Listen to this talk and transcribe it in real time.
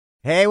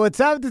Hey, what's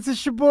up? This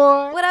is your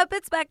boy. What up?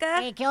 It's Becca.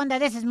 Hey, ¿qué onda?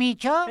 This is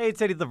Micho. Hey,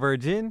 it's Eddie the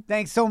Virgin.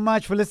 Thanks so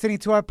much for listening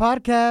to our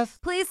podcast.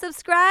 Please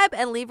subscribe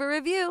and leave a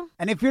review.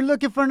 And if you're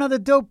looking for another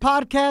dope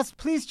podcast,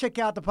 please check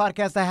out the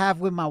podcast I have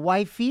with my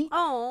wifey.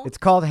 Oh. It's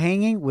called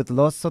Hanging with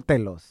Los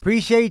Sotelos.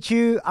 Appreciate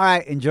you. All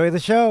right, enjoy the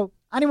show.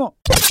 Animo.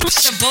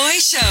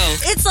 Shaboy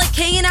Show. It's like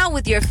hanging out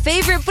with your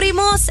favorite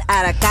primos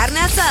at a carne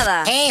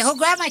asada. Hey, who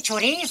grabbed my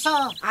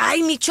chorizo?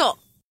 Ay, Micho.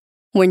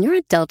 When you're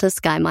a Delta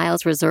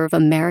SkyMiles Reserve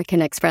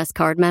American Express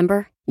card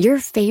member, your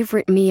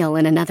favorite meal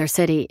in another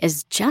city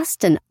is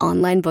just an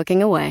online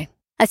booking away.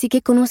 Así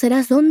que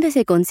conocerás dónde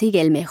se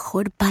consigue el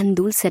mejor pan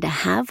dulce to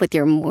have with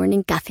your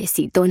morning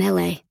cafecito en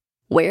LA.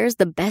 Where's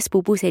the best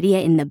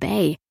pupusería in the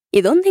Bay?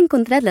 Y dónde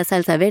encontrar la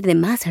salsa verde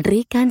más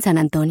rica en San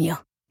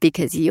Antonio.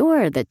 Because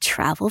you're the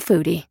travel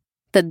foodie.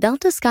 The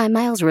Delta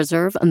SkyMiles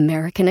Reserve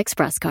American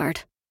Express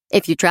card.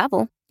 If you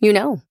travel, you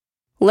know.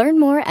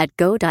 Learn more at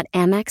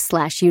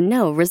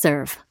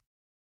go.amex/reserve.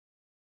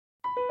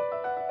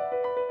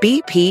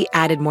 BP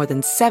added more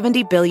than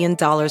 $70 billion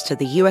to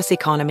the U.S.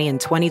 economy in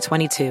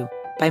 2022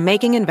 by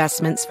making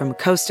investments from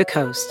coast to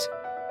coast.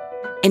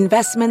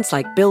 Investments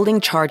like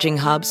building charging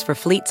hubs for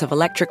fleets of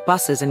electric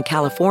buses in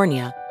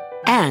California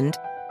and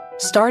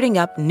starting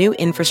up new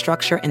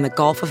infrastructure in the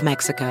Gulf of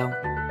Mexico.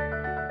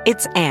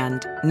 It's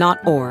and,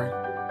 not or.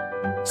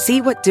 See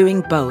what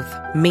doing both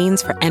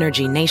means for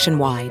energy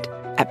nationwide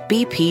at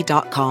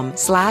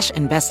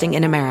bp.com/investing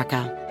in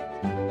America.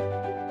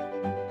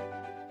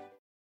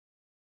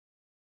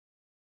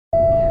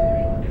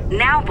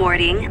 Now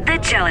boarding the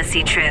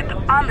Jealousy Trip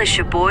on the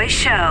Shaboy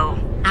Show.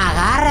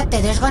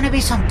 Agárrate, there's gonna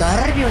be some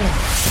turbulence.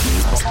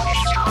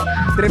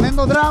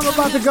 Tremendo drama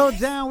about to go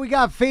down. We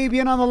got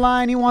Fabian on the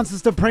line. He wants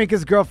us to prank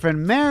his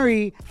girlfriend,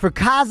 Mary, for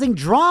causing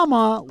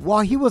drama while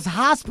he was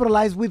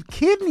hospitalized with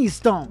kidney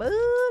stones.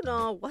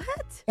 No,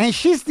 what? And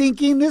she's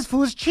thinking this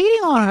fool's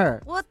cheating on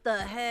her. What the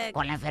heck?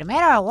 ¿Con la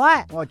enfermera or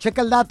what? Well, check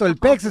el dato. El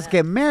pex es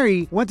que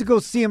Mary went to go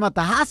see him at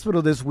the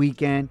hospital this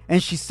weekend,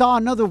 and she saw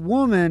another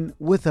woman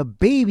with a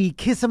baby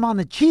kiss him on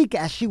the cheek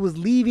as she was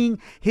leaving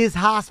his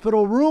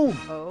hospital room.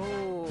 Oh.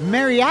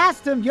 Mary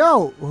asked him,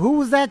 yo, who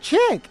was that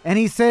chick? And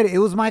he said, it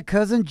was my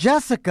cousin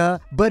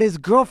Jessica, but his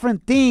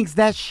girlfriend thinks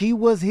that she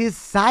was his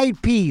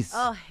side piece.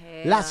 Oh,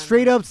 hell. La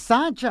straight up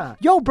Sancha.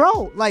 Yo,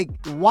 bro, like,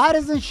 why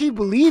doesn't she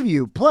believe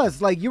you?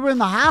 Plus, like, you were in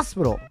the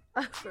hospital.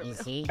 You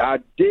see? I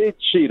did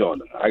cheat on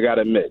her, I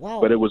gotta admit. Whoa.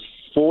 But it was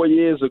 4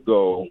 years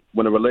ago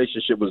when the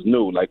relationship was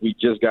new. Like, we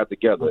just got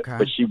together. Okay.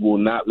 But she will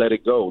not let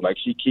it go. Like,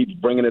 she keeps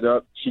bringing it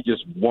up. She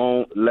just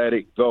won't let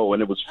it go.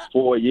 And it was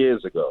 4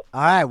 years ago.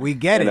 All right, we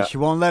get it. She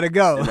won't let it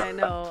go. I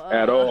know.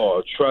 At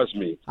all. Trust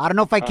me. I don't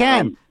know if I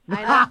can.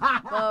 I know.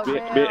 Oh,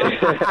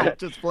 man.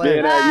 Just playing.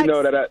 You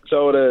know that I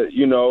told her,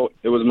 you know,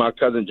 it was my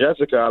cousin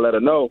Jessica. I let her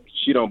know.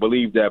 She don't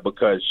believe that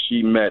because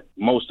she met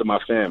most of my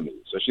family.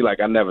 So she like,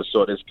 I never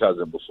saw this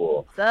cousin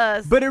before.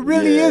 Sus. But it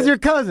really Yeah. is your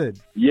cousin.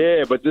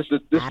 Yeah, but this I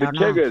the don't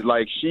know. kicker.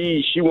 Like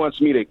she wants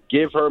me to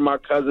give her my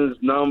cousin's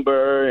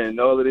number and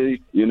all of this.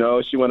 You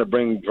know, she want to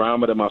bring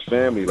drama to my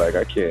family. Like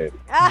I can't.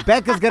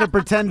 Becca's going to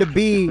pretend to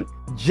be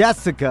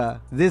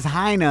Jessica, this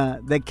hyena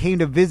that came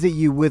to visit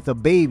you with a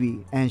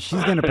baby, and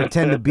she's going to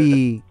pretend to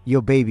be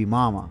your baby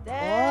mama.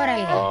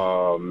 Órale.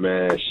 Oh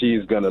man,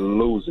 she's gonna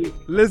lose it.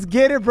 Let's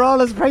get it, bro.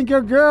 Let's prank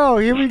your girl.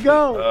 Here we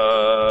go.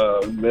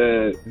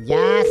 Man.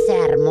 Ya se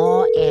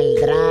armó el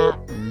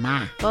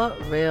drama. For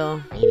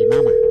real. Baby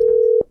mama.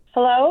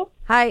 Hello?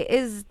 Hi,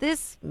 is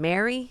this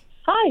Mary?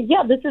 Hi,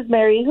 yeah, this is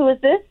Mary. Who is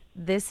this?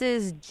 This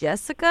is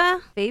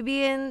Jessica,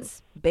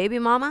 Fabian's baby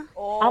mama.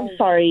 I'm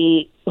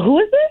sorry. Who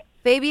is this?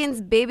 Fabian's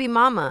baby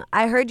mama.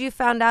 I heard you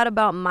found out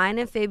about mine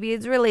and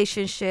Fabian's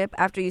relationship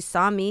after you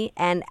saw me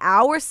and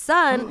our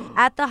son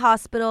at the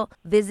hospital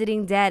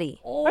visiting daddy.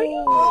 Are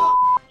you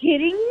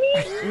kidding me?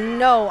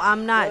 No,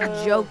 I'm not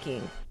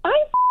joking. I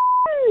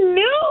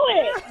knew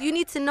it. You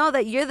need to know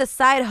that you're the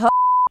side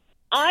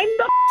I'm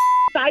the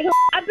side.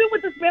 I've been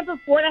with this man for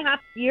 4.5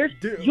 years.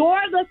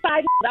 You're the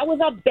side. That was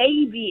a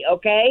baby,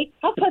 okay?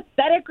 How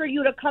pathetic are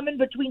you to come in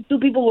between two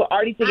people who are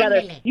already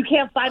together? Ándale. You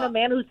can't find a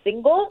man who's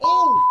single?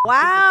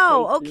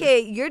 Wow. Okay,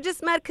 you're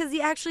just mad because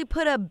he actually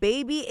put a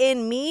baby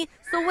in me.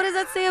 So what does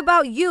that say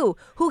about you,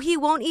 who he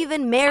won't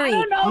even marry? I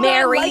don't know.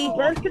 Mary. Like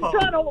birth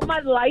control. I don't want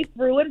my life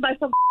ruined by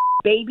some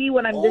baby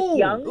when I'm this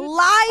young.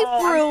 Life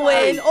I'm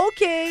ruin. sorry.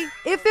 Okay.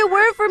 If it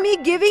weren't for me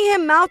giving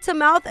him mouth to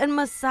mouth and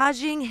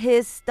massaging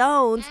his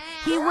stones,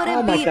 he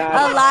wouldn't my be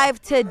God.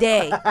 alive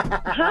today.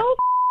 How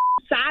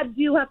sad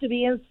do you have to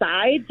be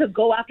inside to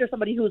go after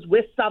somebody who's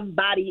with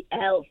somebody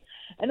else?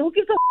 And who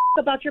gives a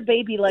about your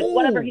baby? Like,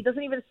 whatever. He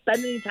doesn't even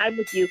spend any time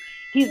with you.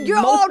 He's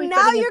Now mostly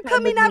spending his you're time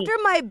coming with me. after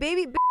my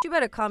baby. Bitch, you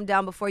better calm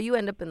down before you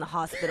end up in the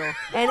hospital.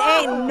 And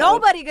ain't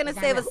nobody gonna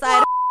save a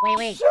side.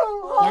 Wait.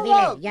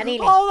 Ya dile.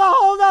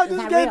 Hold on. This is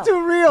not getting real.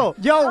 too real.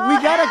 Yo, we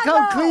gotta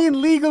come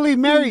clean legally,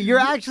 Mary. You're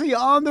actually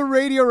on the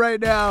radio right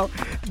now.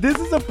 This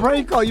is a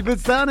prank call. You've been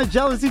sent on a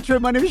jealousy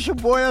trip. My name is your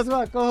boy. That's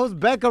my co-host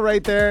Becca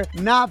right there.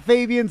 Not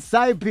Fabian's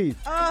side piece.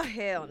 Oh,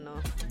 hell no.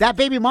 That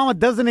baby mama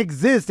doesn't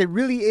exist. It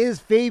really is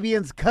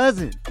Fabian's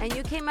cousin. And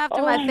you came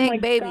after my fake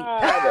baby.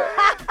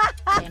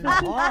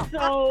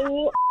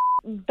 So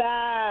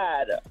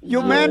bad.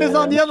 Your man is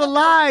on the other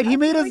line. He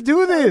made us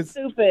do this.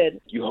 Stupid.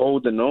 You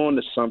holding on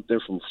to something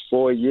from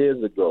 4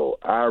 years ago.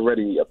 I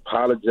already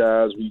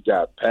apologized. We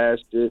got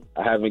past it.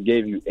 I haven't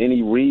gave you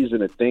any reason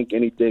to think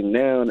anything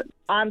now.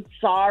 I'm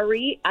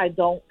sorry. I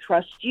don't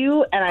trust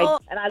you, and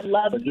I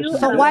love you.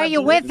 So and why I are love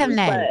you with him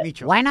then?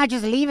 Micho. Why not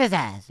just leave his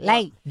ass?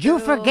 Like, you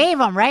forgave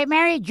him, right,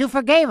 Mary? You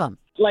forgave him.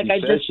 Like,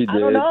 She said she I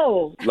don't did.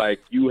 know. Like,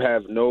 you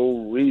have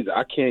no reason.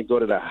 I can't go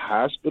to the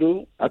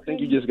hospital. I think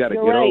you just got to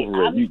You're get right.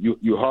 over it.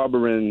 You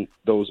harboring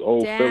those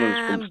old feelings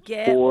from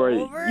get 4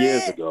 over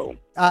years it. ago.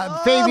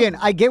 Fabian,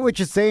 I get what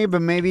you're saying,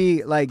 but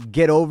maybe, like,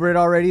 get over it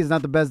already is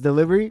not the best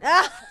delivery.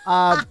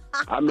 I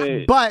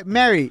mean, But,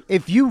 Mary,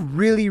 if you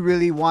really,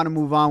 really want to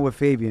move on with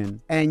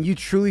Fabian and you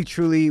truly,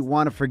 truly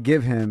want to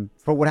forgive him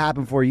for what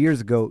happened 4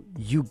 years ago,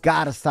 you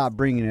got to stop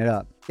bringing it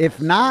up.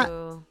 If not,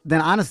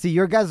 then honestly,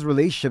 your guys'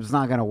 relationship's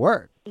not going to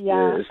work.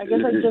 Yeah, I guess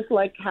I just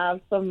have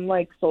some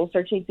soul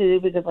searching to do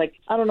because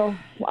I don't know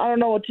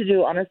what to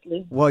do,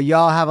 honestly. Well,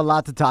 y'all have a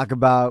lot to talk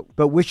about,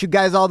 but wish you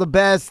guys all the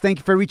best. Thank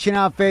you for reaching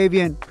out,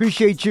 Fabian.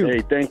 Appreciate you.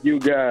 hey, thank you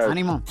guys.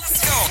 Ánimo.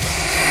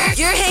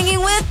 You're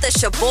hanging with the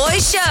Shaboy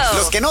Show.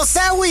 Los que no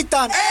se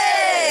agüitan.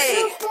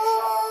 Hey!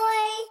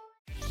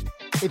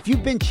 If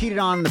you've been cheated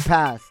on in the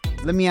past,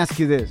 let me ask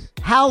you this.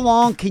 How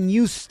long can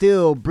you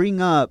still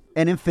bring up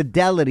an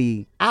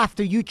infidelity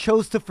after you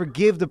chose to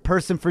forgive the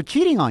person for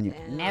cheating on you?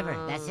 Never.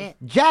 That's it.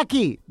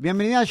 Jackie,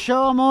 bienvenida al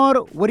show,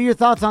 amor. What are your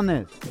thoughts on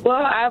this?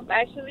 Well, I've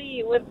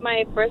actually, with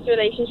my first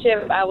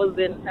relationship, I was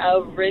in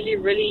a really,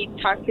 really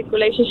toxic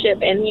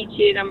relationship, and he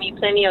cheated on me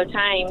plenty of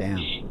times. Damn.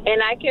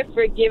 And I kept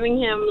forgiving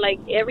him,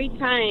 every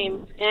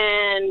time.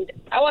 And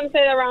I want to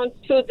say around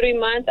 2 or 3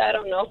 months. I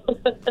don't know.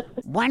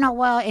 Bueno,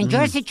 well, in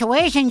your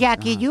situation,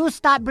 Jackie, you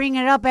stop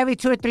bringing it up every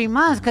 2 or 3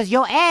 months because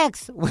your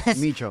ex was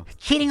Micho.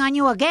 cheating on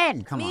you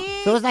again. Come on.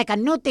 So it's like a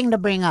new thing to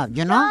bring up,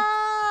 you know?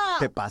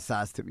 Te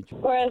pasaste, Micho.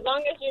 For as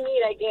long as you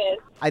need, I guess.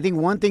 I think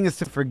one thing is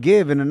to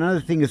forgive and another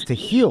thing is to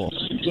heal,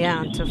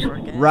 Yeah, to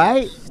forget.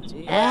 right?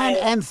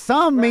 And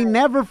some may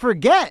never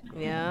forget.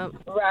 Yeah.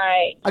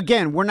 Right.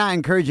 Again, we're not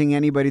encouraging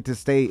anybody to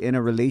stay in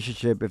a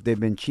relationship if they've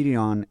been cheating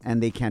on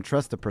and they can't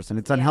trust the person.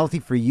 It's unhealthy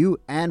for you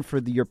and for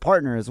your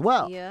partner as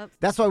well. Yep.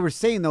 That's why we're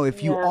saying, though,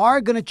 if you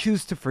are going to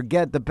choose to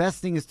forget, the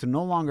best thing is to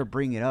no longer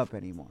bring it up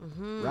anymore,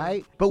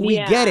 right? But we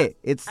Yeah. get it.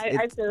 I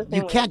feel the same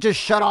you way. can't just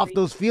shut off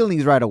those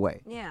feelings right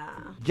away. Yeah.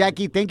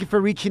 Jackie, thank you for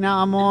reaching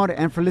out, amor,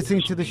 and for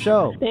listening to the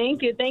show.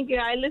 Thank you.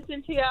 I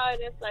listen to y'all,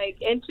 and it's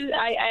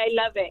I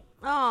love it.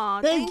 Oh,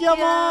 Thank you,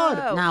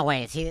 amor. No,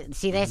 güey.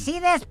 Si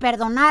decides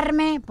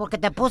perdonarme porque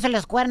te puse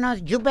los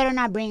cuernos, you better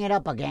not bring it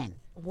up again.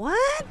 What?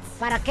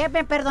 ¿Para qué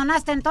me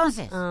perdonaste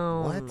entonces?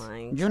 Oh,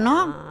 my You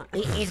know?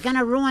 It's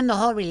gonna ruin the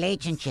whole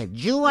relationship.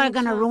 You are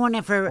gonna ruin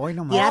it for Hoy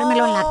nomás.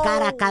 tirármelo en la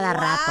cara cada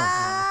rato.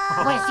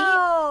 Pues sí.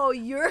 Oh,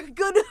 you're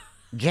good.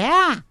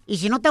 Ya. Y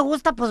si no te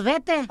gusta, pues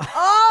vete.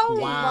 Oh,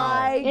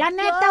 my La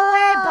neta,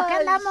 güey. ¿Por qué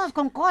andamos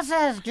con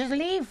cosas? Just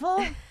leave,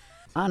 fool.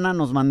 Ana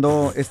nos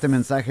mandó este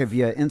mensaje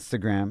via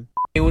Instagram.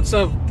 Hey, what's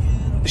up,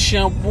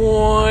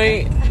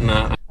 Shaboy?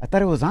 Nah. I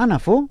thought it was Ana,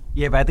 fool.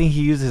 Yeah, but I think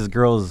he used his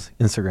girl's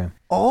Instagram.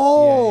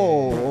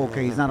 Oh,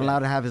 okay. He's not allowed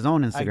to have his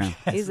own Instagram.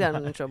 He's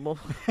gotten in trouble.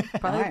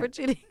 Probably for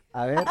cheating.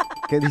 A ver,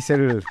 ¿qué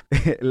dice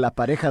la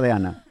pareja de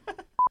Ana?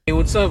 Hey,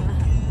 what's up,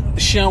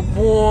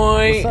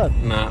 Shaboy? What's up?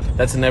 Nah,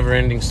 that's a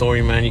never-ending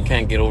story, man. You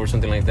can't get over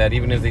something like that.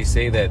 Even if they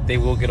say that they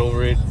will get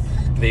over it,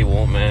 they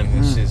won't, man.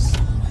 It's just,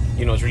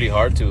 it's really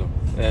hard to.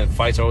 And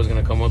fights are always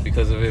going to come up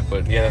because of it,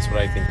 but yeah, that's what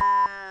I think.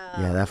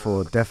 Yeah, that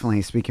fool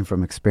definitely speaking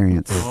from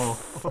experience.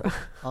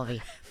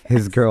 Obvio.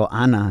 His girl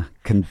Ana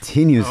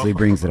continuously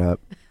brings it up.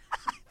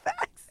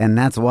 And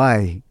that's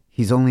why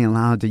he's only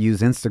allowed to use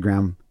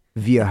Instagram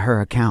via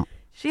her account.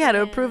 She had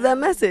to approve that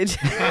message.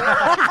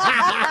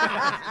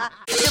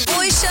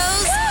 Shaboy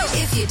Shows.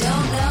 If you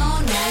don't know,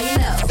 now you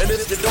know. And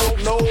if you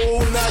don't know,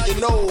 now you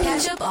know.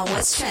 Catch up on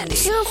what's trending.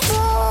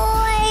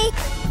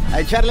 A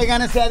echarle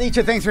ganas se ha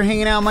dicho. Thanks for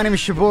hanging out. My name is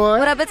Shaboy.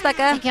 What up, it's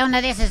Becca. ¿Qué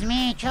onda? This is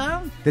me,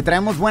 Cho. Te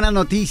traemos buenas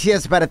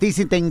noticias para ti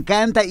si te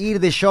encanta ir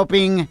de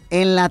shopping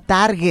en la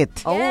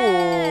Target.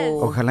 Yes.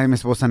 Ojalá y mi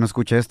esposa no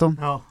escuche esto.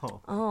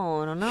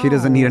 Oh, no. She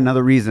doesn't need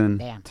another reason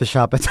Damn. to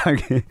shop at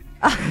Target.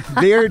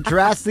 They're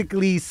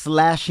drastically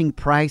slashing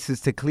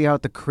prices to clear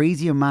out the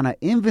crazy amount of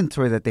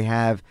inventory that they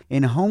have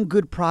in home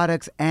good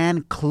products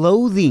and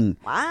clothing.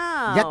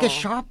 Wow. Ya que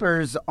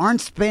shoppers aren't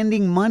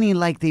spending money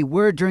like they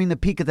were during the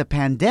peak of the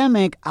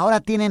pandemic,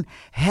 ahora tienen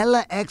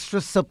hella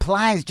extra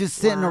supplies just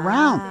sitting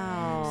around.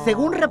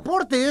 Según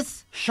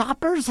reportes,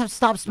 shoppers have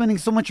stopped spending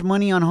so much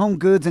money on home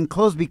goods and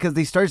clothes because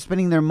they started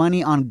spending their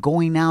money on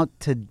going out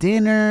to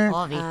dinner,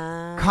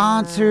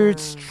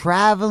 concerts,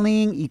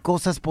 traveling, y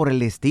cosas por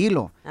el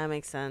estilo. That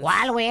makes sense.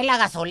 ¿Cuál, güey? La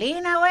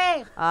gasolina,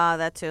 güey.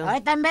 That too.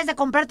 Ahorita en vez de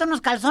comprarte unos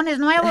calzones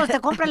nuevos, te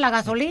compras la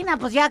gasolina.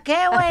 Pues ya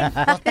qué, güey.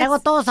 Los traigo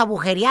todos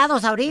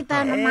agujereados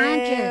ahorita, no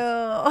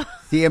manches.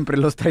 Siempre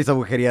los traes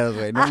agujereados,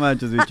 güey. No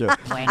manches, bicho.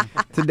 Bueno.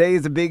 Today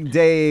is a big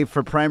day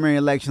for primary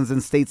elections in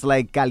states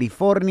like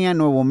California,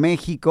 Nuevo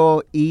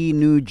Mexico, y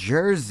New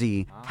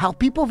Jersey. How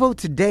people vote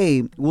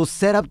today will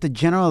set up the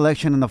general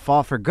election in the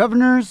fall for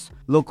governors,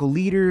 local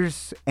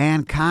leaders,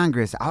 and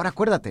Congress. Ahora,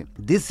 acuérdate,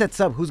 this sets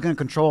up who's going to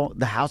control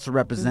the House of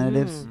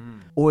Representatives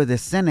or the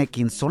Senate,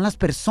 quien son las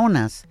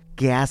personas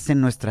que hacen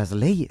nuestras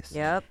leyes.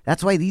 Yep.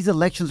 That's why these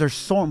elections are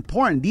so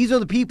important. These are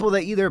the people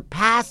that either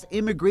pass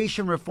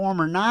immigration reform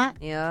or not.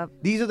 Yep.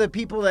 These are the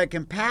people that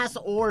can pass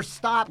or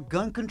stop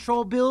gun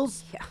control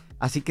bills. Yeah.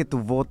 Así que tu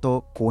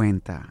voto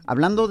cuenta.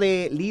 Hablando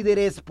de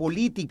líderes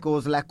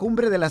políticos, la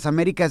Cumbre de las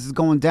Américas is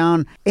going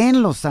down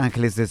in Los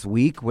Angeles this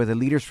week, where the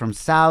leaders from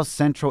South,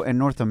 Central, and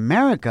North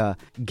America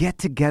get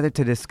together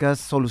to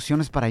discuss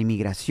soluciones para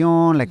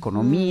inmigración, la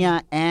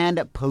economía,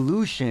 and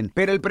pollution.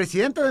 Pero el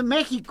presidente de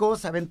México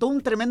se aventó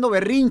un tremendo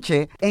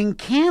berrinche and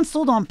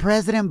canceled on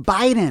President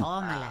Biden.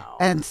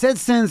 And said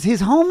since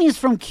his homies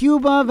from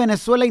Cuba,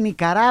 Venezuela, y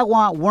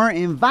Nicaragua weren't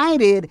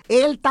invited,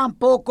 él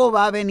tampoco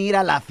va a venir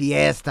a la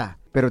fiesta.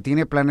 Pero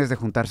tiene planes de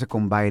juntarse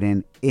con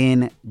Biden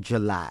in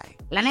July.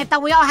 La neta,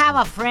 we all have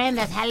a friend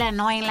that's hella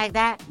annoying like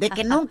that. De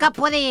que nunca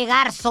puede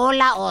llegar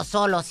sola o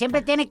solo.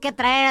 Siempre tiene que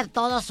traer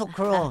todo su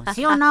crew.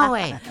 ¿Sí o no,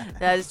 güey?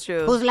 That's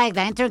true. Who's like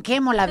that? Intern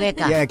Kim o la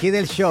Beca? Yeah, aquí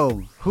del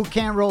show. Who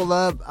can't roll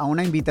up a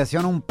una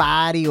invitación a un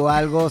party o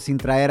algo sin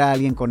traer a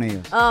alguien con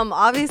ellos?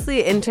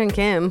 Obviously, Intern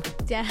Kim.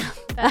 Yeah.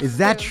 Is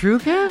that true,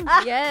 Kim?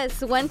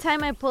 Yes. One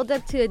time I pulled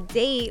up to a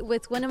date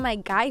with one of my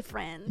guy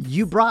friends.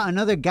 You brought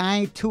another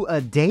guy to a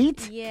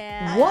date?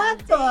 Yeah.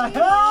 What the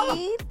hell?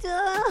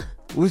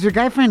 Was your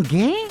guy friend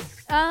gay?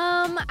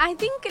 I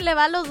think le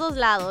va a los dos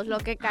lados, lo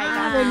que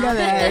caiga.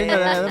 Venga,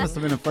 that must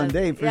have been a fun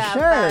day for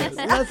sure.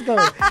 Let's go.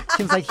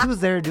 Kim's like, he was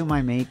there to do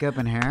my makeup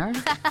and hair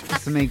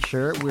just to make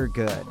sure we're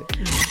good.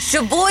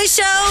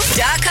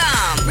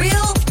 ShaboyShow.com.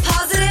 Real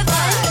positive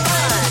fun.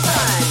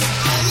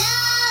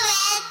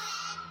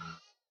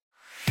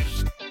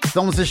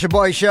 Somos el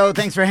Shaboy Show.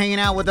 Thanks for hanging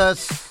out with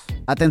us.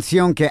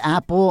 Atención que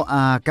Apple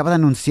acaba de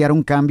anunciar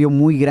un cambio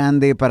muy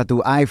grande para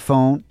tu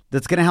iPhone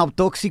that's going to help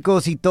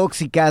tóxicos y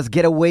tóxicas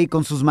get away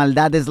con sus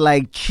maldades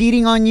like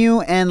cheating on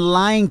you and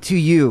lying to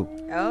you.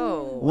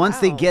 Once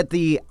they get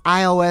the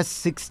iOS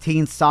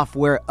 16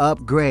 software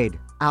upgrade.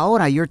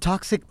 Ahora, your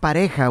toxic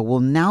pareja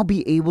will now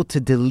be able to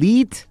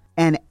delete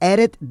and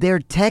edit their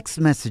text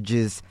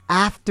messages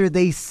after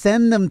they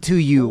send them to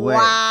you.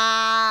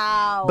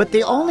 Wow. But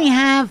they only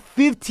have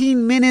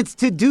 15 minutes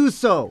to do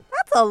so.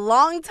 That's a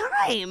long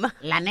time.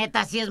 La neta,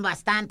 sí es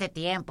bastante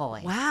tiempo,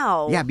 güey.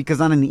 Wow. Yeah,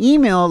 because on an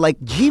email, like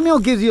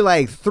Gmail gives you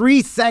like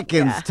 3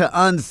 seconds to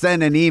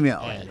unsend an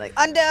email. Like,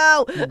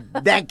 undo.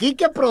 De aquí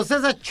que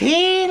procesa,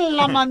 chin,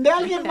 la mandé a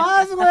alguien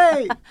más,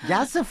 güey.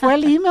 Ya se fue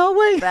el email,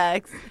 güey.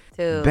 Facts.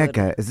 Dude.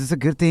 Becca, is this a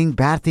good thing,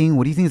 bad thing?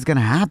 What do you think is going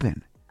to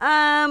happen?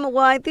 Well,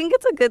 I think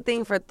it's a good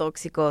thing for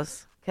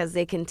tóxicos because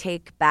they can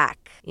take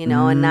back, you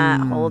know, and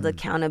not hold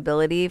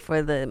accountability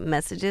for the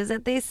messages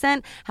that they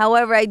sent.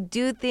 However, I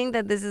do think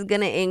that this is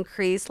going to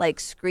increase like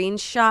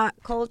screenshot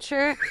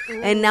culture.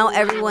 And now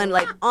everyone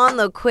like on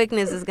the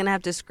quickness is going to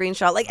have to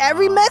screenshot like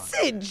every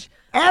message.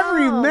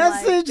 Every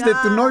message de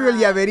tu novio el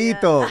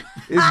llaverito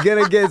is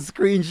going to get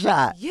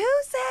screenshot. You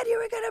said you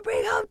were going to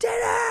bring home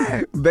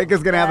dinner.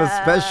 Becca's going to have a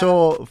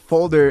special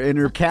folder in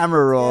her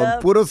camera roll.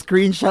 Puro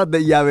screenshot de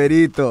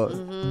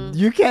llaverito.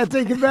 You can't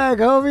take it back,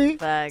 homie.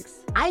 Facts.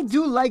 I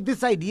do like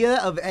this idea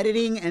of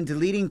editing and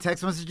deleting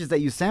text messages that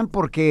you send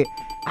porque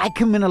I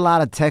commit a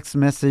lot of text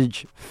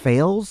message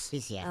fails.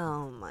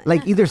 Oh, my.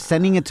 Like either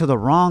sending it to the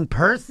wrong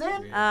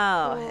person.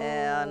 Oh,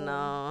 hell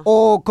no.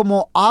 O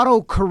como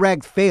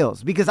autocorrect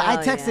fails. Because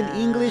I text in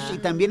English y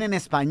también en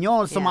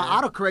español, so my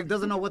autocorrect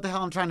doesn't know what the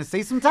hell I'm trying to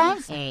say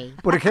sometimes.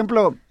 Por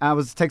ejemplo, I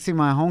was texting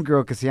my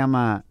homegirl que se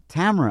llama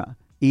Tamara.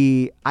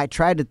 Y I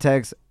tried to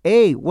text,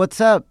 hey,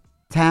 what's up,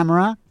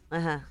 Tamara?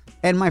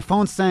 And my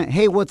phone sent,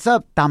 hey, what's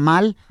up,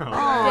 Tamal? Pero no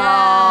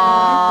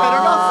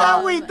se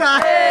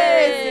agüita.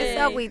 Se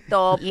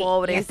agüitó,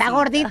 pobre. ¿Está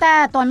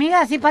gordita tu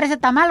amiga? ¿Sí parece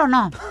tamal o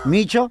no?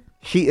 Micho,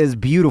 she is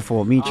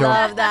beautiful, Micho.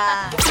 Love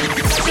that.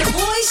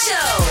 Shaboy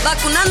Show.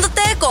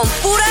 Vacunándote con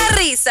pura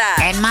risa.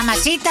 And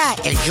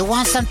mamacita, if you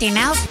want something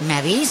else, me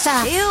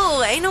avisa.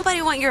 Ew, ain't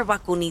nobody want your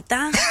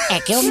vacunita.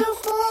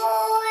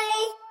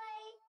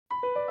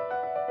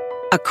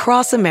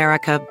 Across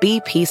America,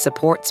 BP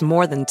supports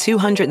more than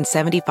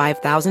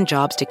 275,000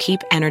 jobs to keep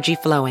energy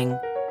flowing.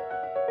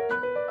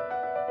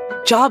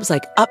 Jobs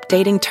like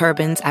updating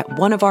turbines at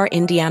one of our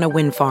Indiana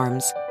wind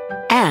farms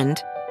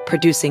and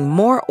producing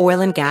more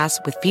oil and gas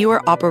with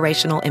fewer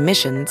operational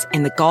emissions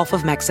in the Gulf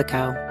of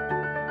Mexico.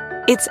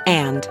 It's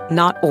and,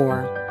 not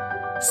or.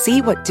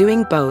 See what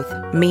doing both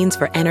means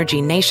for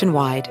energy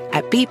nationwide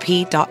at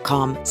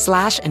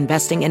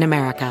bp.com/investing in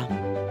America.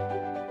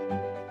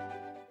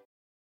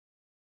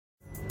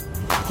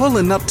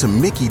 Pulling up to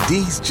Mickey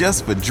D's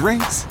just for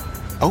drinks?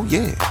 Oh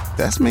yeah,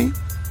 that's me.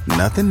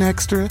 Nothing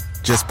extra,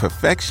 just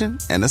perfection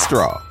and a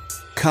straw.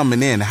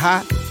 Coming in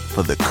hot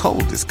for the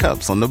coldest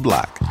cups on the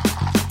block.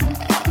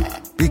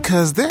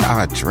 Because there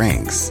are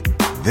drinks.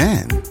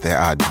 Then there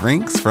are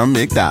drinks from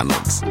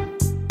McDonald's.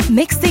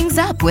 Mix things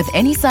up with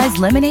any size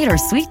lemonade or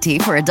sweet tea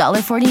for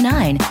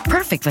 $1.49.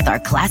 Perfect with our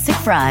classic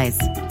fries.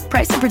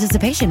 Price and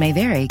participation may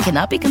vary.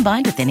 Cannot be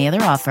combined with any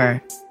other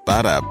offer.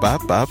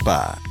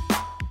 Ba-da-ba-ba-ba.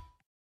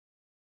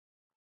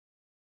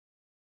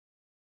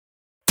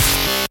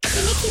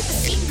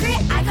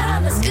 I got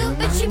all the scoop,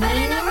 but you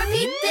better not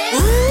repeat this.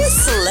 Ooh,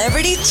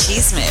 Celebrity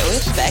Cheesemate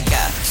with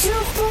Becca.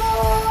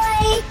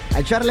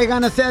 Echarle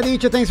ganas se ha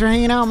dicho. Thanks for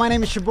hanging out. My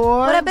name is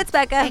Shaboy. What up, it's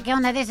Becca. ¿Qué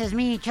onda? This is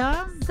me, Cho.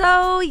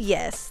 So,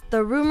 yes,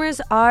 the rumors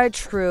are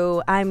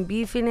true. I'm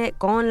beefing it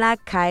con la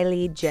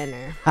Kylie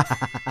Jenner.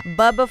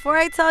 But before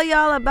I tell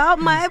y'all about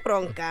my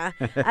bronca,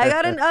 I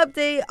got an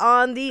update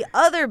on the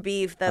other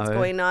beef that's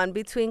going on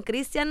between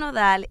Cristian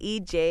Nodal y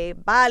J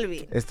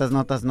Balvin. Estas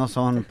notas no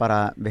son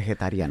para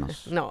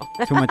vegetarianos. No.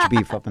 Too much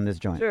beef up in this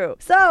joint. True.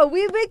 So,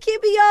 we've been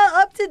keeping y'all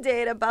up to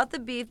date about the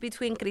beef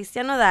between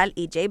Cristian Nodal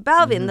y J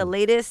Balvin. The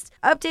latest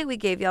update we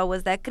gave y'all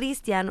was that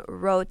Cristian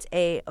wrote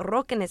a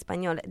rock en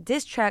español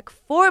diss track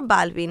for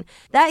Balvin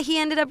that he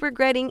ended up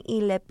regretting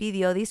y le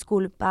pidió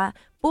disculpa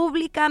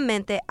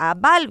públicamente a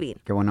Balvin.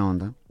 Qué buena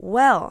onda.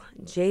 Well,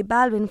 J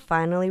Balvin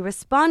finally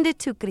responded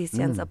to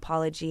Cristian's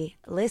apology.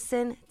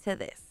 Listen to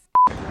this.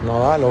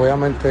 Nodal,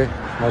 obviamente,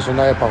 no es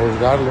nadie para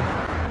juzgarlo.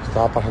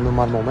 Estaba pasando un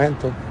mal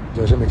momento.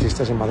 Yo sé que me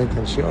hiciste sin mala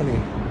intención y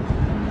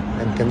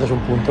entiendo su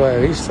punto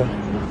de vista.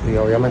 Y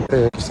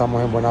obviamente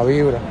estamos en buena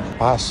vibra,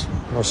 paz.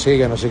 Nos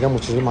sigue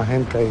muchísima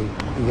gente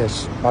y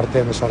es parte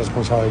de nuestra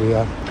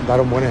responsabilidad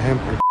dar un buen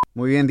ejemplo.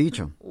 Muy bien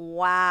dicho.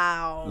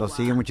 Wow. Los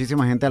sigue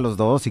muchísima gente a los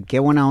dos y qué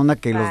buena onda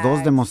que los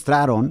dos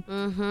demostraron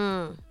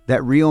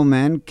that real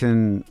men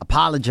can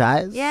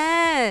apologize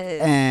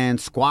and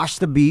squash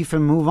the beef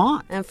and move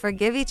on. And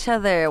forgive each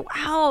other.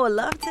 Wow,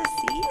 love to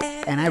see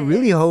it. And I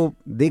really hope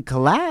they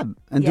collab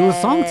and do a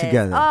song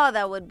together. Oh,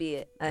 that would be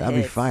a That'd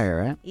hit. be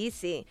fire, right?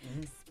 Easy.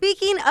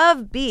 Speaking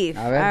of beef,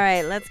 all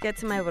right, let's get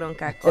to my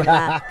bronca con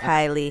la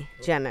Kylie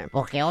Jenner.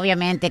 Porque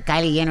obviamente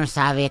Kylie Jenner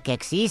sabe que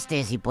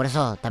existes y por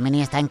eso también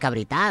ella está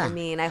encabritada. I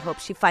mean, I hope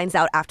she finds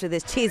out after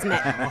this chisme.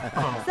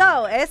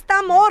 So,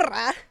 esta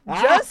morra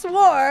just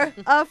wore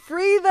a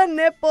free the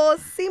nipple,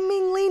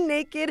 seemingly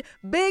naked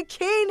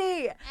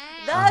bikini.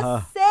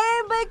 The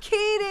same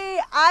bikini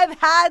I've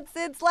had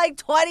since like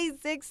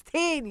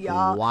 2016,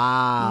 y'all.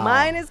 Wow.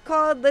 Mine is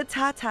called the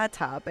Tata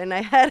Top, and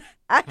I had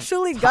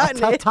actually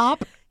gotten it.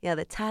 Top? Yeah,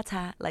 the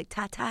Tata, like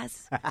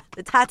Tatas,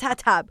 the Tata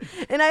Top.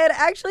 And I had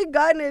actually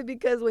gotten it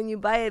because when you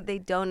buy it, they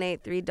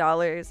donate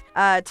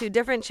 $3 to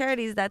different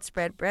charities that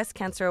spread breast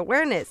cancer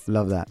awareness.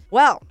 Love that.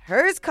 Well,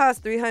 hers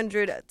cost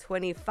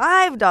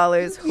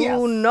 $325.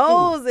 Who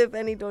knows if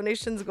any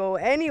donations go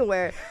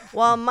anywhere?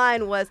 While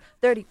mine was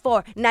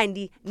 $34.99.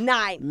 Thank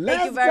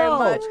you very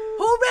much.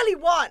 Who really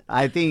won?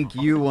 I think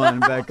you won,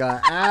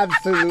 Becca.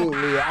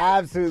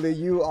 Absolutely.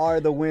 You are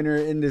the winner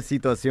in this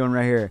situación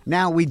right here.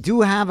 Now, we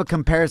do have a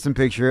comparison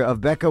picture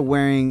of Becca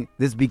wearing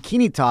this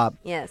bikini top.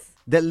 Yes.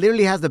 That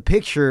literally has the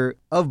picture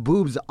of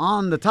boobs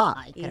on the top.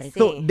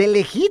 So, de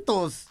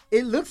lejitos,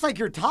 it looks like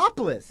you're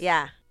topless.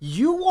 Yeah.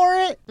 You wore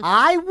it.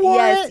 I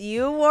wore it. Yes,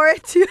 you wore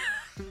it too.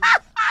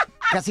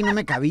 Casi no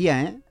me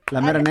cabía, ¿eh? La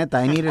mera neta,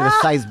 I needed a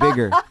size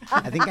bigger.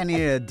 I think I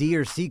needed a D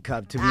or C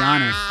cup, to be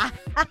honest.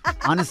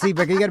 Honestly,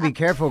 Becca, you gotta be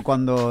careful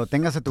cuando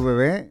tengas a tu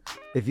bebé.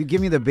 If you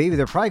give me the baby,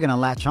 they're probably gonna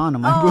latch on to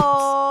my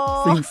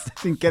boobs.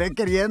 Sin querer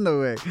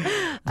queriendo, güey.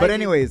 But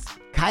anyways,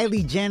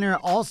 Kylie Jenner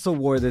also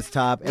wore this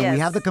top, and we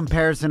have the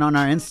comparison on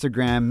our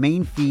Instagram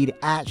main feed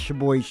at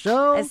Shaboy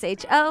Show.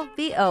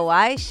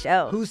 SHOBOY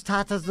Show. Whose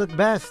tatas look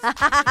best?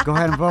 Go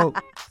ahead and vote.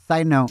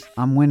 Side note,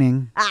 I'm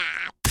winning.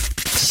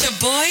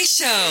 Shaboy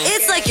Show.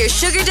 It's like your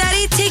sugar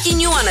daddy taking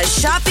you on a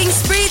shopping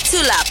spree to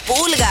La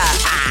Pulga.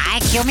 Ay,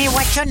 tell me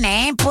what's your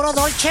name, puro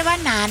Dolce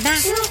Banana.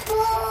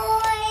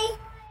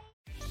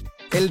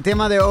 El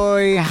tema de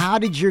hoy, how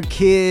did your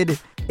kid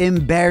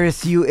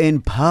embarrass you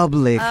in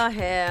public? Oh,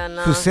 hell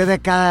no.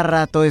 Sucede cada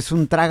rato, es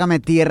un trágame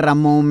tierra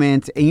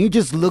moment, and you're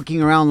just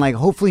looking around like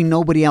hopefully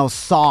nobody else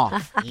saw.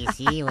 Y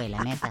sí, güey,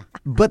 la neta.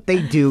 But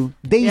they do.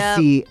 They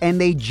see, and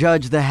they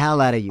judge the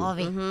hell out of you.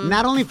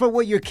 Not only for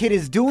what your kid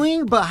is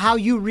doing, but how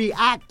you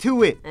react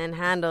to it. And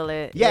handle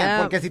it.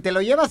 Yeah, porque si te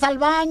lo llevas al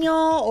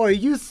baño, or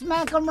you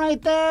smack them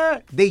right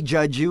there, they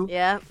judge you.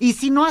 Yeah. Y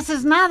si no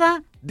haces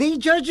nada, they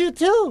judge you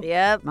too.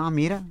 Yep. No,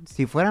 mira,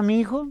 si fuera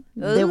mi hijo,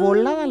 de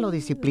volada lo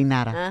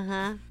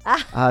disciplinara.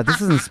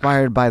 This is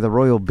inspired by the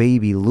royal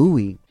baby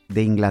Louis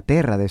de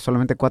Inglaterra, de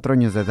solamente 4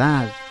 años de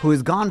edad, who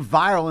has gone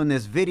viral in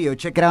this video.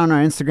 Check it out on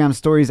our Instagram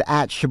stories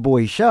at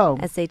Shaboy Show.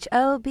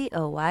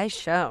 SHOBOY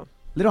Show.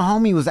 Little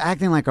homie was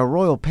acting like a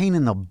royal pain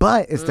in the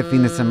butt este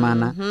fin de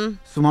semana.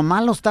 Su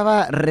mamá lo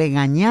estaba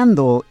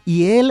regañando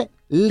y él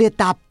le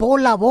tapó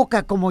la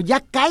boca como, ya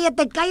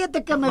cállate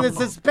que me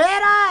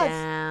desesperas.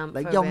 Damn,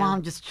 like, for yo, real.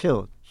 mom, just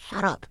chill.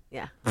 Shut up.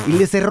 Yeah. Y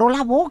le cerró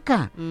la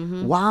boca.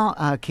 While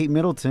Kate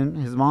Middleton,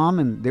 his mom,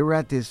 and they were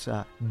at this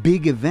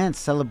big event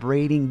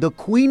celebrating the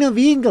Queen of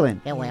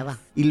England. Qué hueva.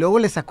 Y luego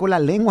le sacó la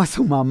lengua a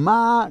su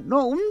mamá.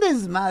 No, un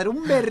desmadre,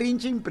 un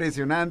berrinche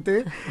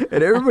impresionante.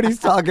 And everybody's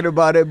talking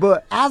about it.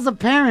 But as a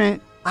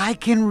parent, I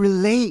can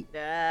relate.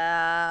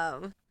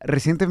 Damn.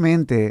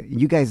 Recientemente,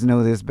 you guys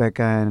know this,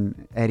 Becca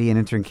and Eddie and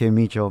intern Kim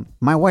Micho.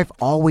 My wife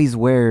always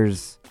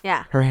wears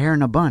her hair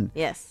in a bun.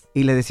 Yes.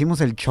 Y le decimos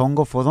el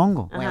chongo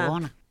fodongo.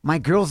 Huevona. My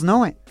girls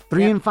know it.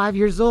 3 and 5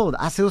 years old.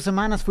 Hace 2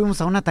 semanas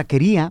fuimos a una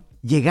taquería.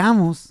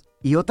 Llegamos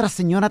y otra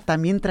señora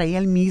también traía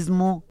el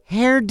mismo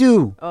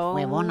hairdo.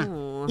 Huevona.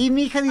 Y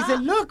mi hija dice,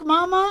 look,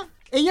 mama,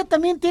 ella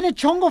también tiene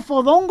chongo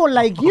fodongo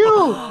like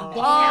you.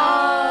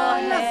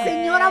 La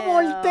señora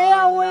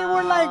voltea, güey.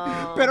 We're like,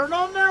 pero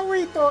no me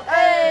agüito.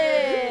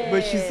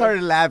 But she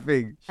started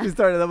laughing.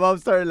 The mom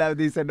started laughing.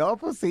 Dice, no,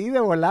 pues sí, de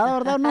volada,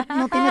 ¿verdad?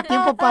 No tiene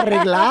tiempo para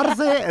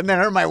arreglarse. And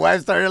then my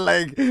wife started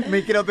like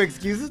making up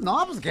excuses.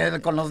 No, pues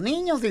que con los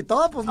niños y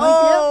todo, pues no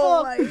hay tiempo.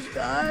 Oh my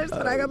gosh,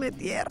 trágame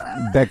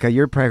tierra. Becca,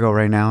 you're preggo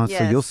right now, so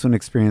Yes. you'll soon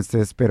experience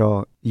this,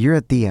 pero you're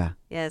a tía.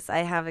 Yes,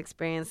 I have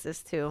experienced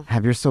this too.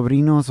 Have your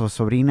sobrinos or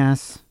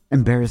sobrinas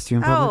embarrassed you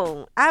in public?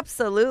 Oh,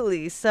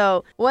 absolutely.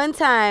 So one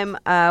time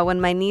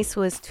when my niece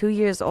was 2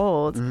 years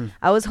old,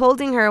 I was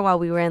holding her while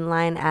we were in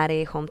line at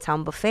a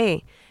hometown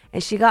buffet.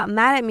 And she got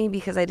mad at me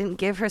because I didn't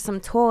give her some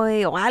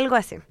toy o algo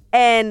así.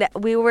 And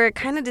we were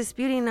kind of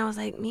disputing. And I was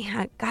like,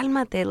 mija,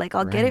 cálmate. Like,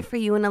 I'll get it for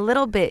you in a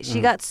little bit.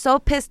 She got so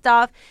pissed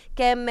off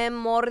que me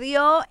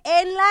mordió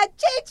en la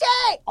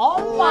chiche.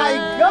 Oh, my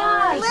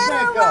gosh,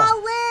 Becca.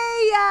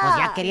 Pues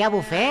ya quería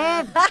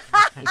buffet.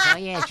 Dice,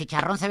 oye, el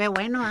chicharrón se ve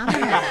bueno. And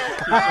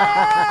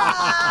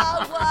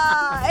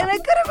I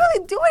couldn't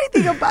really do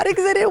anything about it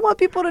because I didn't want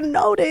people to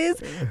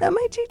notice that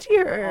my chichi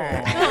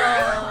hurt.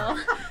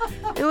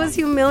 It was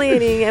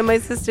humiliating, and my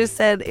sister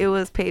said it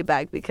was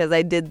payback because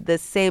I did the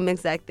same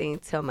exact thing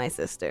to my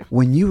sister.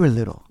 When you were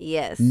little?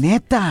 Yes.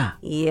 Neta?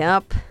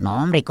 Yep. No,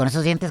 hombre, y con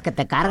esos dientes que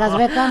te cargas,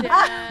 Becca.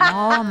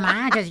 No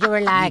manches, you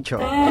were like...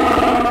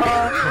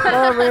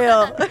 For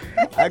real.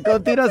 A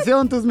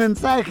continuación, tus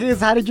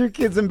mensajes. How did your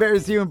kids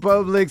embarrass you in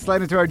public?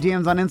 Slide into our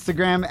DMs on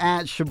Instagram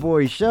at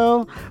Shaboy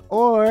Show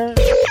or...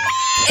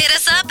 Hit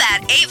us up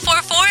at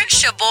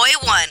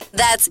 844-SHABOY1.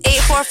 That's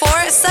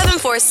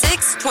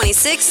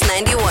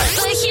 844-746-2691.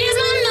 But here's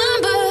my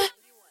number,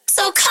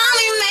 so call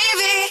me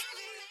maybe.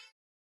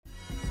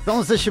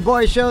 Somos the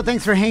Shaboy Show.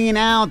 Thanks for hanging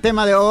out.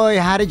 Tema de hoy,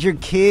 how did your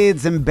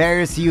kids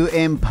embarrass you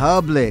in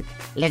public?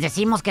 Les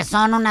decimos que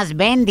son unas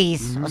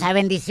bendis, o sea,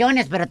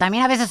 bendiciones, pero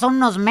también a veces son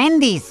unos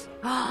mendis.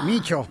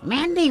 Micho.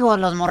 Mendigos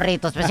los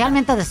morritos,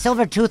 especialmente de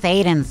Silvertooth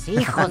Aidens.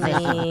 Hijos de...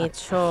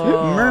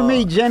 Micho.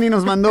 Mermaid Jenny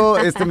nos mandó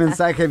este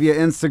mensaje via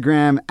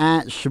Instagram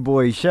at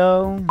Shaboy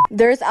Show.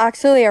 There's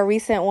actually a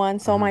recent one.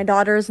 So my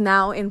daughter's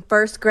now in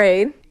 1st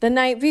grade. The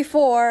night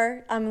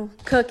before, I'm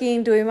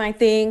cooking, doing my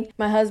thing.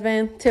 My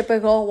husband,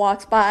 typical,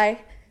 walks by,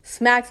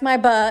 smacks my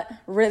butt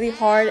really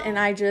hard, and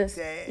I just,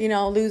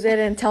 lose it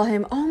and tell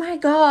him, oh my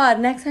God,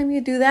 next time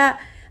you do that,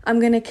 I'm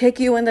going to kick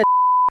you in the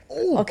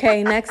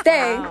Okay, next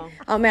day,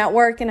 I'm at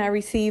work and I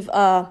receive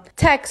a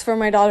text from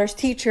my daughter's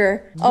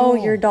teacher. Oh,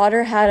 your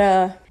daughter had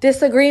a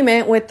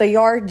disagreement with the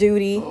yard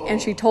duty,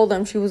 and she told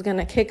him she was going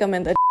to kick him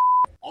in the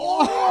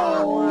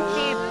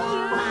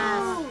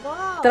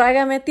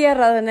Trágame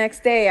tierra the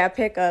next day I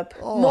pick up.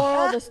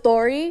 Moral of the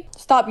story,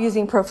 stop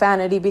using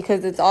profanity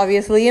because it's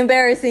obviously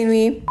embarrassing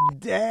me.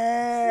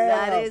 Damn.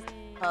 That is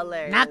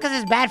hilarious. Not because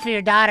it's bad for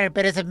your daughter,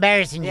 but it's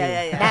embarrassing you.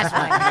 Yeah. That's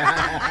why.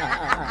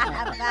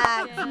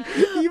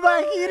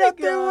 Imagínate,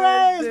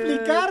 güey,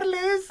 explicarle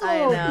eso.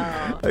 I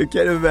know. I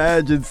can't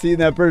imagine seeing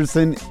that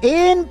person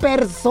en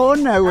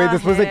persona, güey,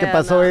 después de que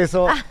pasó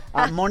eso.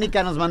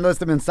 Mónica nos mandó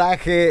este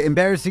mensaje.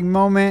 Embarrassing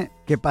moment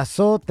que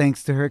pasó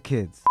thanks to her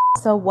kids.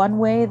 So one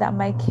way that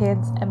my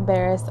kids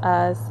embarrass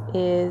us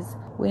is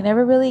we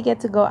never really get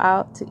to go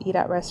out to eat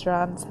at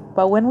restaurants.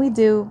 But when we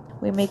do,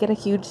 we make it a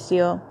huge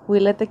deal.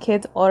 We let the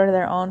kids order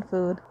their own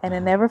food. And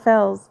it never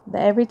fails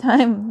that every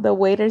time the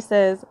waiter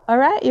says, all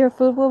right, your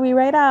food will be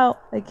right out,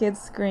 the kids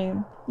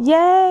scream,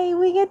 yay,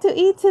 we get to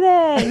eat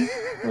today.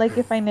 Like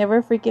if I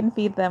never freaking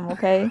feed them,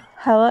 okay?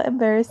 Hella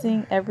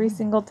embarrassing every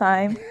single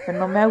time. Pero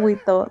no me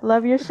agüito.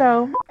 Love your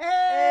show.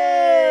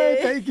 Hey,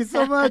 thank you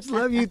so much.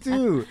 Love you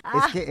too.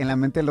 Es que en la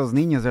mente de los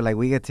niños, they're like,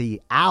 we get to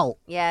eat out.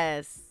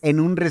 Yes. En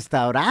un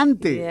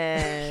restaurante.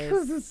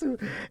 Yes.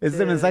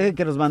 Este mensaje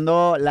que nos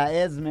mandó la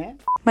Esme.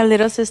 My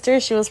little sister,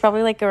 she was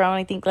probably like around,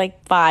 I think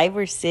like 5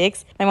 or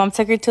 6. My mom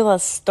took her to the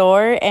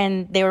store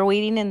and they were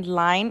waiting in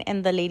line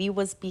and the lady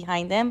was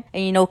behind them.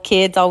 And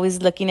kids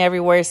always looking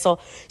everywhere. So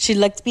she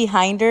looked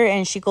behind her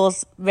and she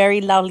goes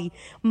very loudly,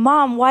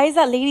 Mom, why is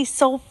that lady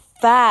so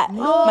fat.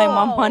 My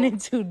mom wanted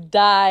to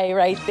die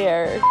right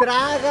there.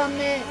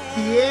 Trágame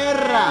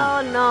tierra.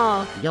 Oh,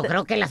 no. Yo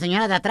creo que la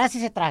señora de atrás sí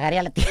se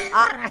tragaría la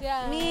tierra.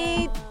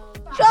 Me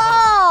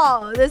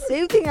too. The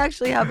same thing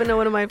actually happened to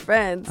one of my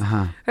friends.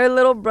 Her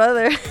little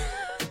brother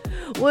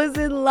was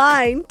in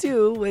line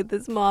too with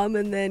his mom,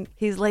 and then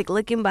he's like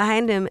looking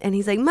behind him and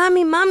he's like,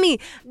 Mami,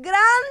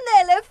 grande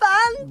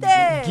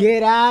elefante.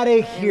 Get out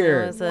of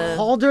here.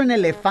 Called her an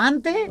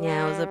elefante?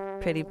 Yeah, it was a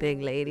pretty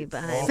big lady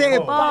behind Se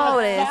him.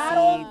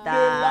 Pobrecita.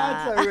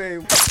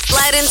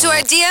 Slide into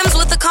our DMs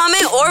with a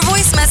comment or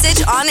voice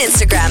message on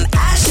Instagram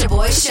at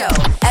Shaboy Show.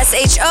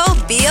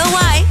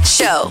 SHOBOY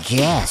Show.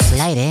 Yes,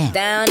 slide in.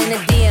 Down in the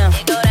DM.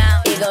 It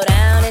go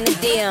down in the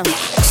DM.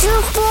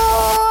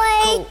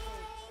 Shaboy.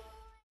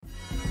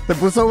 Se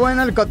puso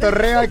bueno el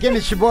cotorreo aquí en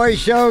el Shaboy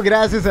Show.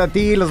 Gracias a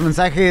ti, los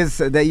mensajes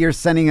that you're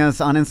sending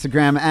us on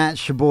Instagram at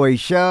Shaboy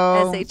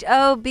Show.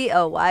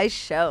 SHOBOY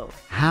Show.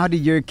 How do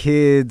your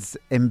kids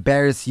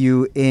embarrass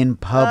you in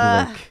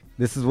public?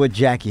 This is what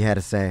Jackie had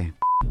to say.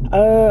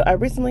 I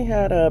recently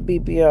had a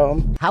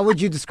BBL. How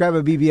would you describe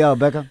a BBL,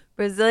 Becca?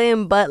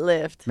 Brazilian butt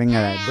lift. Venga,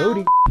 that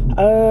booty.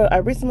 I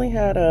recently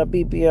had a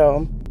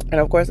BBL, and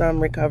of course I'm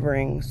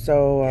recovering.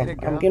 So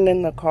I'm getting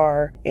in the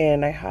car,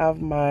 and I have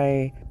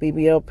my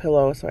BBL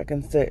pillow so I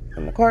can sit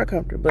in the car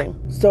comfortably.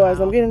 So as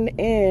I'm getting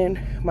in,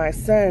 my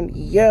son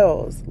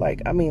yells,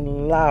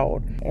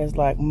 loud. And it's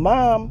like,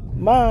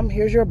 Mom,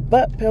 here's your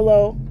butt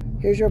pillow.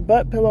 Here's your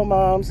butt pillow,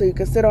 Mom, so you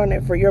can sit on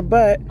it for your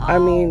butt. I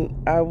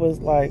was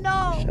like,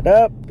 Shut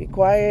up, be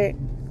quiet.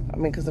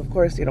 Because of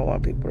course you don't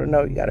want people to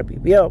know you got a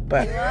BBL,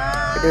 but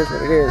it is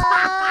what it is.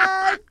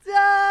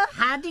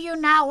 How do you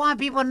not want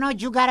people to know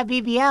you got a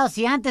BBL?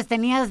 Si antes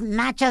tenías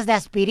nachas de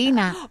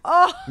aspirina.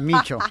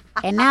 Micho.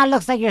 And now it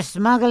looks like you're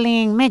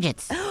smuggling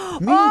midgets.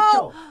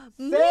 Micho.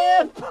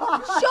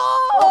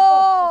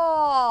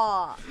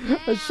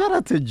 Shout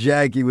out to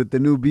Jackie with the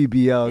new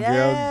BBL,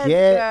 girl.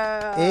 Get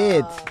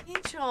it.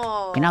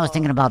 I was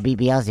thinking about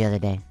BBLs the other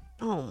day.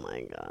 Oh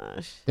my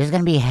gosh. There's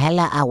going to be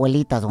hella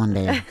abuelitas one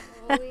day.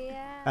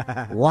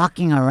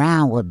 Walking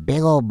around with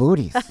big old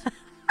booties.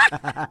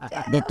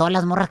 De todas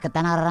las morras que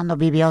están agarrando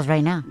BBLs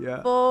right now.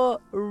 Yeah. For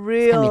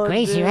real, It's going to be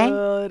crazy, dude.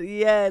 right?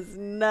 Yes,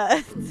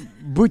 nuts.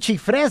 Buchi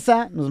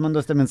Fresa nos mandó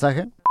este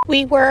mensaje.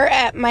 We were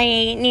at my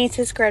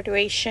niece's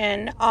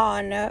graduation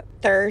on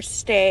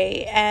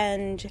Thursday,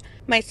 and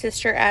my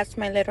sister asked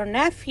my little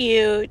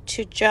nephew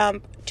to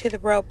jump to the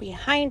rope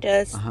behind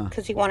us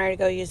because he wanted to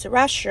go use the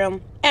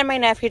restroom. And my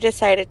nephew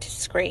decided to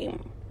scream,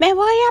 "Me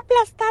voy a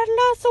aplastar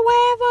los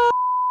huevos!"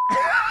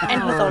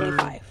 And he's only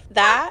 5.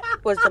 That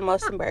was the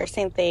most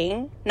embarrassing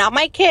thing. Not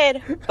my kid,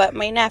 but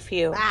my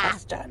nephew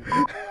has done.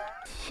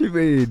 She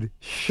made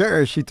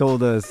sure she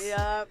told us,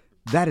 Yep.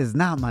 That is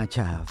not my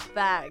child.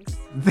 Facts.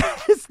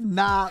 That is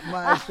not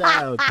my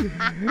child.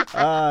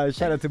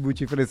 Shout out to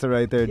Buchi Fresa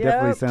right there. Yep.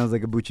 Definitely sounds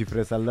like a Buchi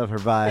Fresa. I love her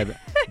vibe.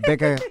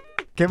 Becca,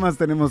 ¿qué más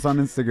tenemos on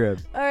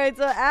Instagram? All right,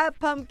 so at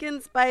Pumpkin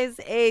Spice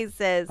A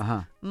says,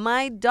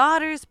 my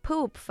daughter's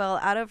poop fell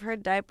out of her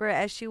diaper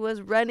as she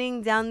was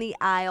running down the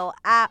aisle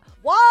at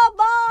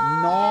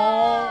Walmart.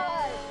 No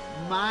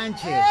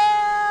manches.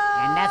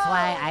 And that's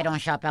why I don't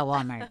shop at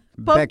Walmart.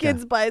 Pumpkin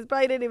Spice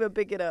probably didn't even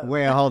pick it up.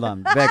 Wait, hold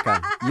on. Becca,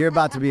 you're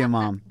about to be a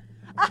mom.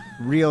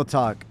 Real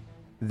talk.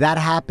 That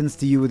happens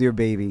to you with your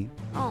baby.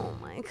 Oh,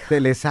 my God. Se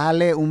le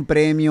sale un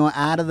premio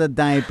out of the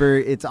diaper.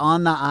 It's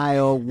on the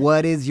aisle.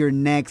 What is your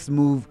next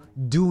move?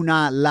 Do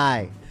not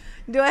lie.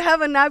 Do I have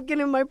a napkin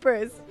in my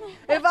purse?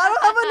 If I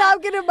don't have a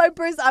napkin in my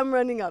purse, I'm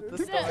running out the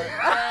store.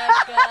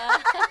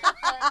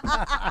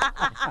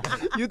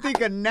 You think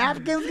a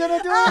napkin's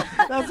gonna do it?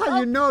 That's how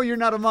you know you're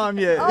not a mom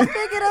yet. I'll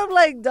pick it up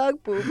like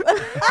dog poop.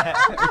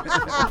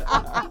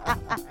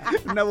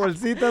 Una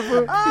bolsita,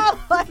 fool. Oh,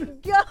 my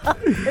God.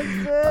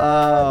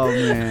 Oh,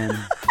 man.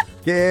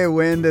 Qué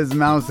buen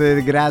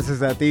desmouse.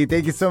 Gracias a ti.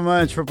 Thank you so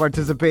much for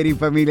participating,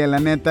 familia. La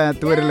neta,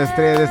 tú eres la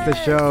estrella de este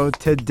show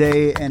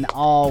today and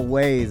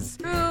always.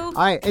 All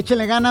right,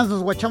 échale ganas.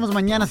 Nos guachamos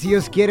mañana si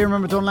Dios quiere.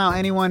 Remember, don't allow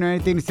anyone or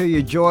anything to steal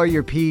your joy,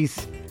 your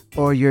peace,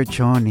 or your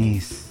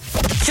chonies.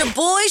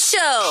 Shaboy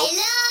Show.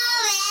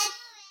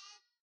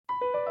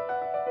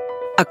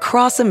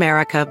 Across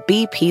America,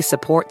 BP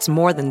supports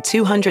more than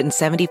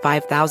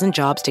 275,000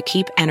 jobs to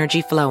keep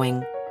energy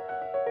flowing.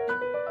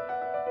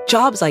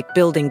 Jobs like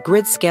building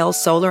grid-scale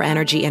solar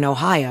energy in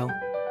Ohio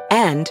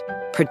and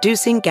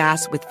producing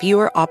gas with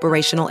fewer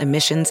operational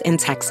emissions in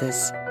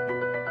Texas.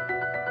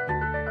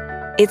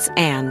 It's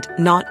and,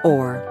 not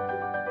or.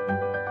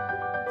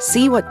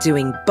 See what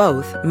doing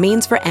both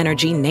means for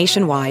energy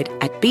nationwide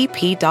at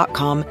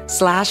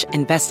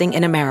bp.com/investing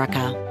in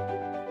America.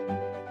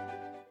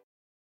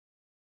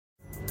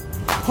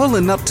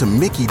 Pulling up to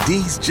Mickey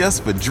D's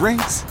just for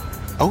drinks?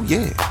 Oh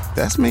yeah,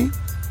 that's me.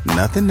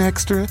 Nothing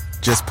extra,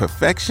 just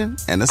perfection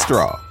and a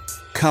straw.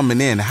 Coming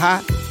in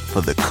hot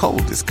for the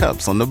coldest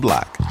cups on the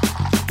block.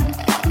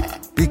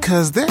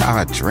 Because there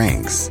are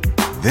drinks.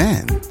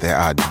 Then there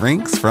are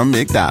drinks from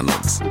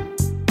McDonald's.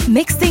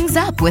 Mix things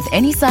up with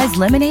any size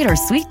lemonade or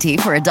sweet tea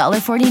for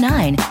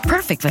 $1.49.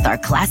 Perfect with our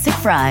classic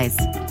fries.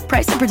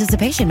 Price and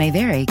participation may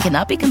vary,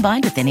 cannot be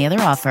combined with any other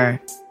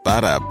offer.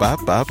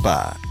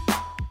 Ba-da-ba-ba-ba.